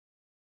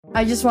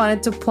I just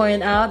wanted to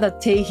point out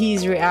that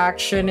Taehee's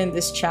reaction in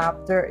this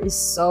chapter is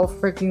so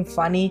freaking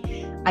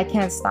funny. I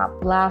can't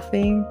stop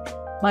laughing.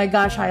 My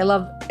gosh, I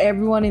love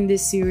everyone in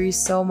this series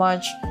so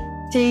much.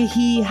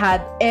 Taehee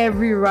had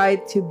every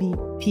right to be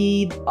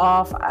peed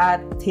off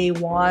at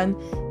Taehwan.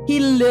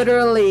 He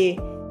literally,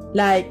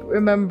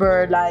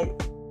 remember,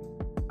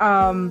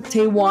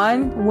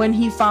 Taehwan, when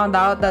he found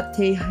out that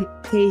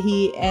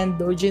Taehee and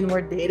Dojin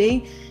were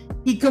dating,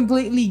 he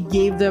completely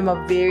gave them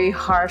a very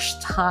harsh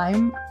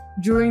time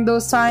during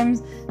those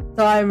times.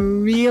 So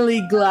I'm really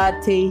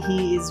glad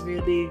Taehee is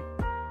really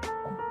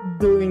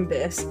doing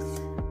this.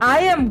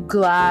 I am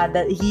glad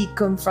that he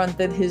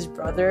confronted his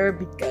brother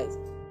because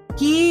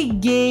he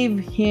gave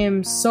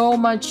him so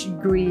much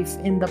grief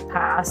in the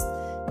past.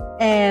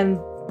 And,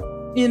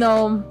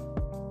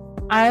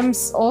 I'm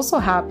also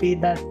happy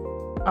that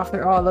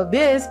after all of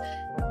this,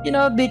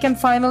 they can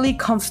finally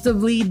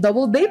comfortably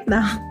double date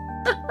now.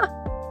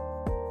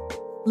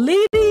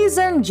 Ladies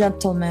and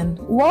gentlemen,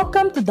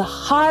 welcome to the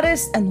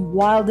hottest and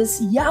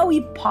wildest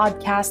yaoi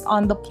podcast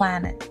on the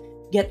planet.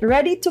 Get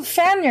ready to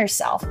fan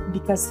yourself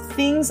because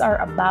things are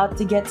about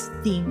to get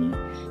steamy.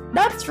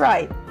 That's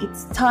right,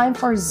 it's time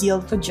for Zeal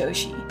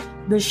Fujoshi,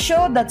 the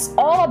show that's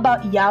all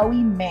about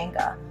yaoi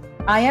manga.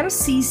 I am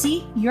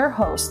Cece, your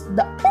host,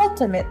 the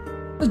ultimate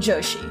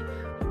Fujoshi,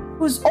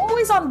 who's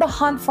always on the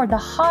hunt for the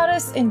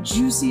hottest and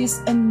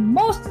juiciest and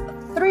most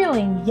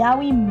thrilling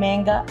yaoi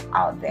manga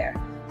out there.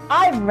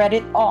 I've read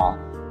it all,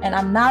 and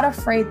I'm not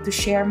afraid to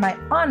share my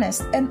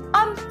honest and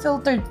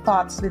unfiltered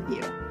thoughts with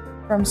you.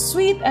 From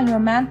sweet and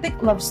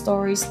romantic love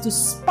stories to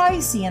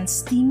spicy and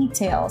steamy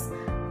tales,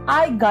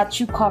 I got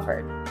you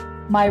covered.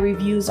 My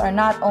reviews are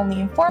not only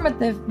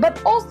informative,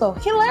 but also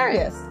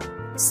hilarious.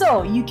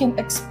 So you can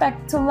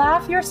expect to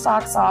laugh your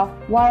socks off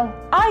while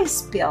I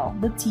spill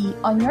the tea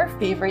on your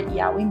favorite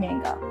yaoi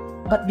manga.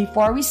 But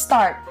before we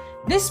start,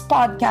 this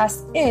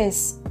podcast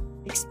is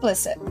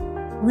explicit.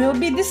 We'll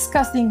be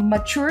discussing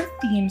mature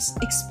themes,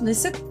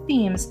 explicit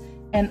themes,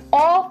 and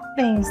all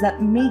things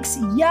that makes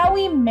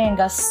yaoi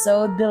manga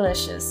so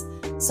delicious.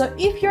 So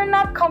if you're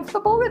not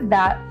comfortable with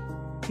that,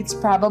 it's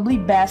probably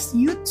best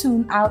you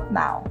tune out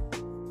now.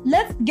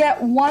 Let's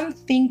get one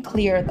thing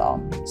clear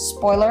though.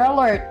 Spoiler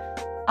alert,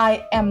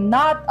 I am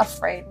not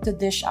afraid to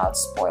dish out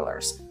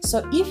spoilers.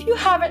 So if you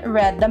haven't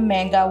read the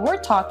manga we're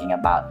talking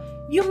about,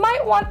 you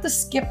might want to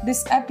skip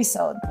this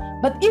episode.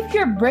 But if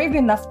you're brave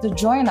enough to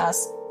join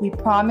us, we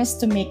promise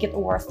to make it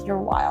worth your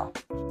while.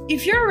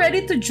 If you're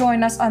ready to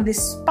join us on this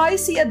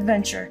spicy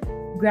adventure,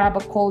 grab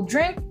a cold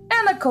drink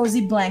and a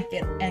cozy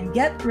blanket and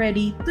get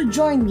ready to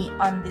join me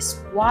on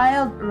this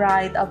wild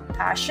ride of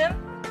passion,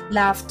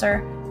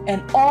 laughter,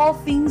 and all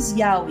things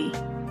yaoi.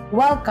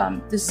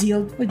 Welcome to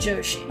Zeal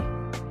Fujoshi.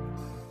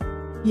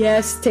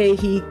 Yes,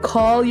 Taehee,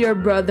 call your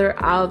brother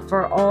out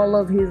for all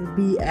of his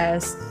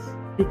BS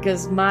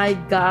because my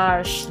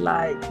gosh,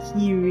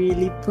 he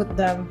really put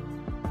them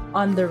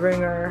on the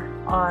ringer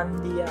on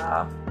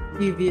the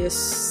previous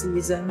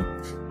season.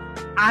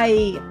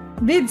 I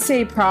did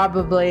say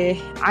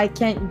probably I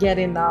can't get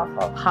enough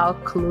of how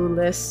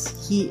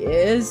clueless he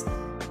is,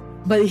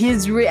 but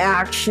his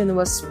reaction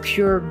was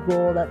pure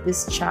gold at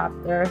this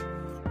chapter.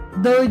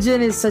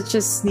 Dojin is such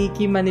a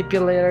sneaky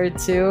manipulator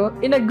too,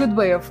 in a good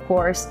way of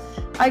course.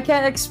 I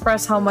can't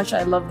express how much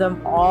I love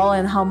them all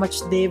and how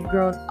much they've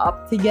grown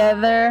up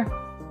together.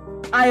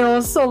 I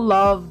also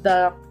love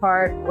the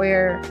part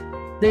where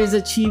there's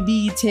a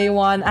chibi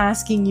Taehwan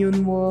asking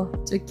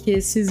Yunwoo to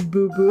kiss his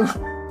boo-boo.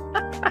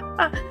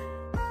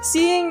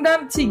 Seeing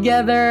them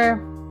together,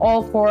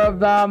 all four of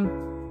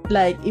them,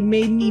 it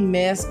made me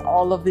miss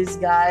all of these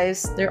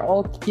guys. They're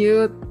all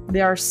cute.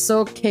 They are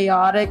so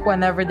chaotic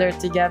whenever they're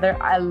together.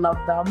 I love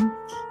them.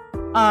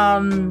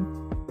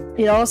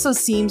 It also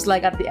seems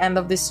like at the end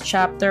of this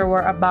chapter,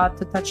 we're about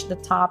to touch the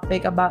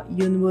topic about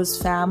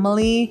Yunwoo's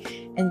family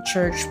and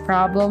church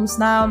problems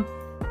now.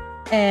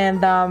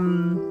 And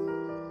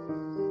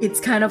it's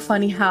kind of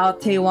funny how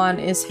Taehwan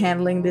is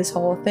handling this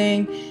whole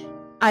thing.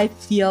 I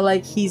feel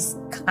like he's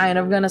kind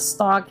of gonna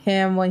stalk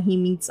him when he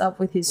meets up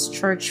with his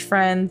church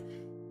friend.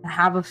 I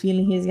have a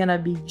feeling he's gonna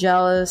be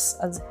jealous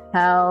as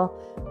hell.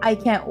 I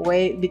can't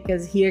wait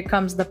because here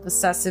comes the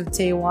possessive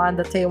Taehwan,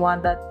 the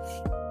Taehwan that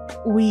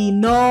we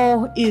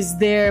know is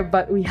there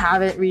but we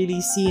haven't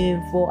really seen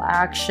in full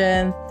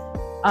action.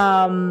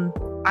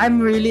 I'm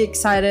really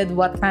excited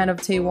what kind of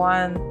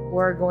Taehwan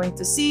we're going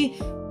to see.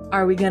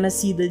 Are we gonna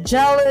see the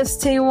jealous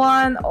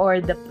Taehwan or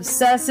the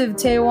possessive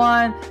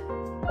Taehwan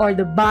or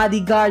the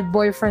bodyguard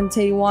boyfriend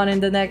Taehwan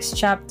in the next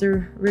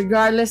chapter?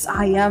 Regardless,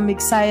 I am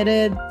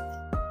excited.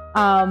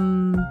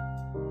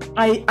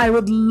 I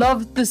would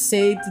love to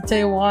say to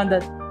Taehwan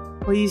that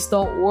please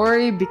don't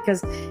worry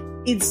because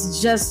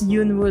it's just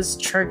Yunwoo's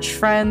church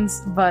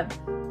friends, but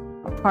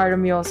a part of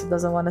me also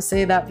doesn't want to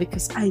say that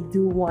because I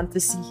do want to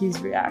see his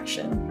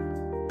reaction.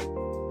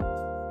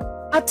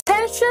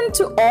 Attention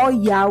to all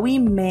yaoi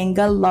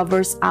manga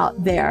lovers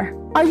out there.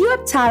 Are you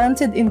a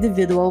talented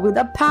individual with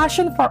a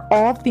passion for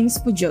all things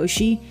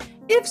Fujoshi?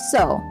 If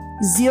so,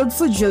 Zeal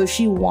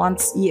Fujoshi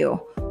wants you.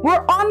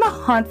 We're on the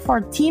hunt for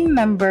a team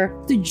member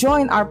to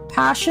join our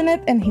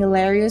passionate and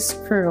hilarious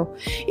crew.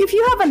 If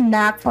you have a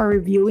knack for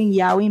reviewing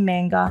yaoi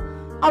manga,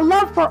 a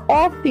love for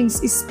all things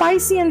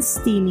spicy and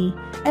steamy,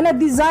 and a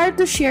desire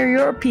to share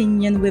your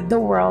opinion with the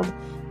world,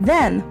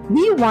 then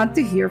we want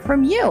to hear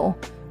from you.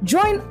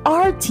 Join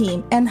our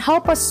team and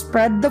help us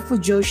spread the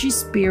Fujoshi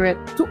spirit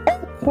to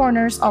all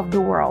corners of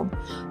the world.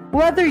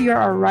 Whether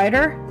you're a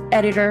writer,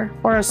 editor,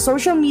 or a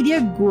social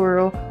media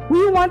guru,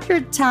 we want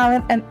your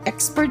talent and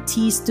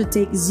expertise to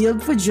take Zealed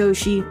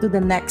Fujoshi to the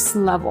next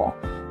level.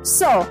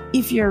 So,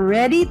 if you're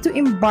ready to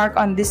embark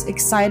on this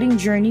exciting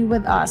journey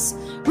with us,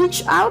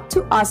 reach out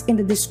to us in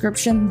the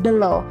description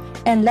below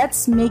and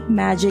let's make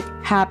magic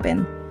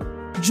happen.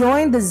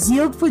 Join the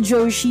Zealed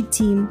Fujoshi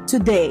team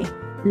today.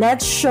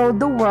 Let's show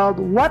the world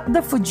what the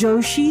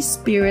Fujoshi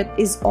spirit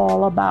is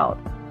all about.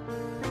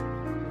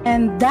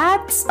 And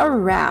that's a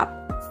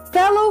wrap.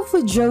 Fellow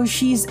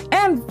Fujoshis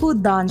and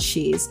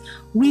Fudanshis,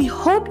 we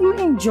hope you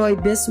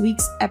enjoyed this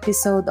week's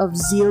episode of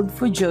Zealed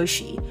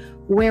Fujoshi,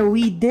 where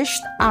we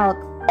dished out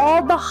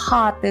all the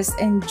hottest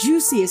and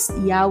juiciest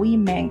yaoi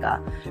manga.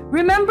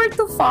 Remember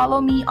to follow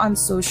me on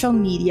social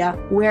media,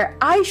 where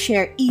I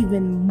share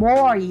even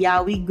more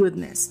yaoi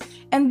goodness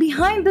and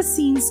behind the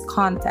scenes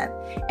content.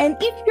 And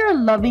if you're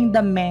loving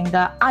the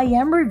manga I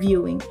am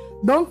reviewing,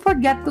 don't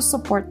forget to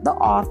support the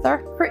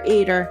author,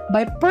 creator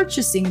by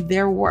purchasing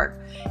their work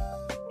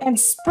and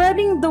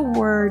spreading the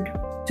word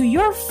to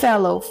your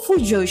fellow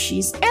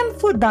Fujoshis and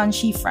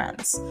Fudanshi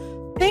friends.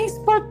 Thanks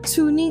for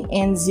tuning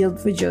in, Zealed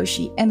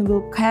Fujoshi, and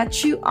we'll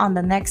catch you on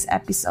the next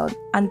episode.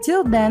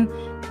 Until then,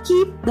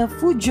 keep the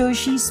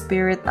Fujoshi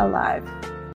spirit alive.